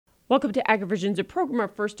Welcome to AgriVisions, a program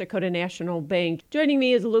of First Dakota National Bank. Joining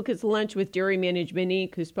me is Lucas Lentsch with Dairy Management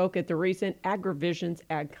Inc., who spoke at the recent AgriVisions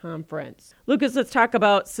Ag Conference. Lucas, let's talk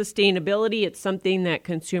about sustainability. It's something that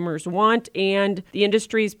consumers want and the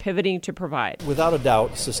industry is pivoting to provide. Without a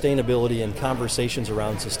doubt, sustainability and conversations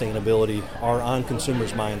around sustainability are on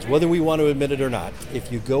consumers' minds, whether we want to admit it or not.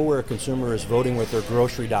 If you go where a consumer is voting with their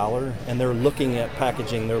grocery dollar and they're looking at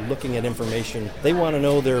packaging, they're looking at information, they want to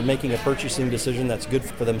know they're making a purchasing decision that's good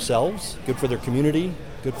for themselves, good for their community,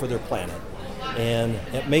 good for their planet. And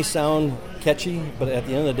it may sound catchy, but at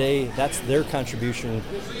the end of the day, that's their contribution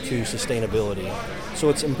to sustainability. So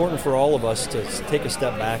it's important for all of us to take a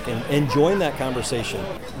step back and join that conversation.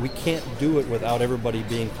 We can't do it without everybody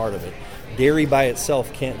being part of it. Dairy by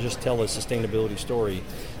itself can't just tell a sustainability story.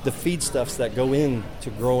 The feedstuffs that go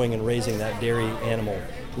into growing and raising that dairy animal,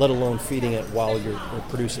 let alone feeding it while you're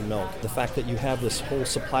producing milk. The fact that you have this whole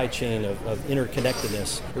supply chain of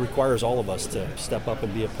interconnectedness, it requires all of us to step up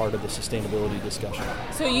and be a part of the sustainability discussion.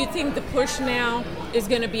 So you think the push now is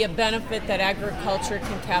going to be a benefit that agriculture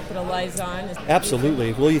can capitalize on?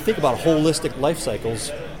 Absolutely. Well, you think about holistic life cycles,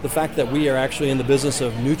 the fact that we are actually in the business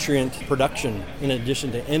of nutrient production in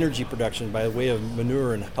addition to energy production by way of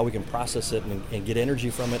manure and how we can process it and get energy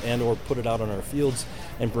from it and or put it out on our fields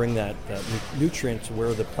and bring that nutrient to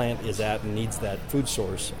where the plant is at and needs that food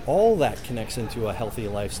source. All that connects into a healthy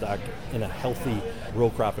livestock in a healthy row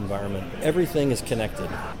crop environment. Everything is connected.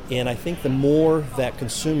 And I think the more that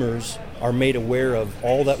consumers are made aware of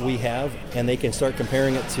all that we have and they can start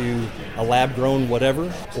comparing it to a lab-grown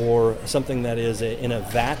whatever or something that is in a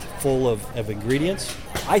vat full of ingredients,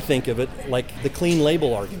 I think of it like the clean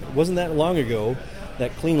label argument. It wasn't that long ago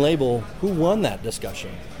that clean label, who won that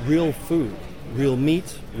discussion? Real food. Real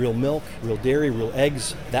meat, real milk, real dairy, real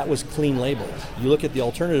eggs, that was clean label. You look at the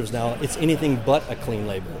alternatives now, it's anything but a clean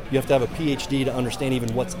label. You have to have a PhD to understand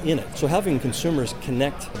even what's in it. So having consumers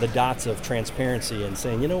connect the dots of transparency and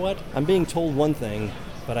saying, you know what, I'm being told one thing,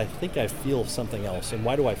 but I think I feel something else. And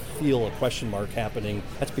why do I feel a question mark happening?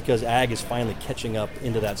 That's because ag is finally catching up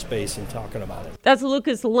into that space and talking about it. That's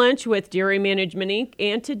Lucas Lentsch with Dairy Management Inc.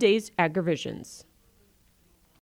 and today's AgriVisions.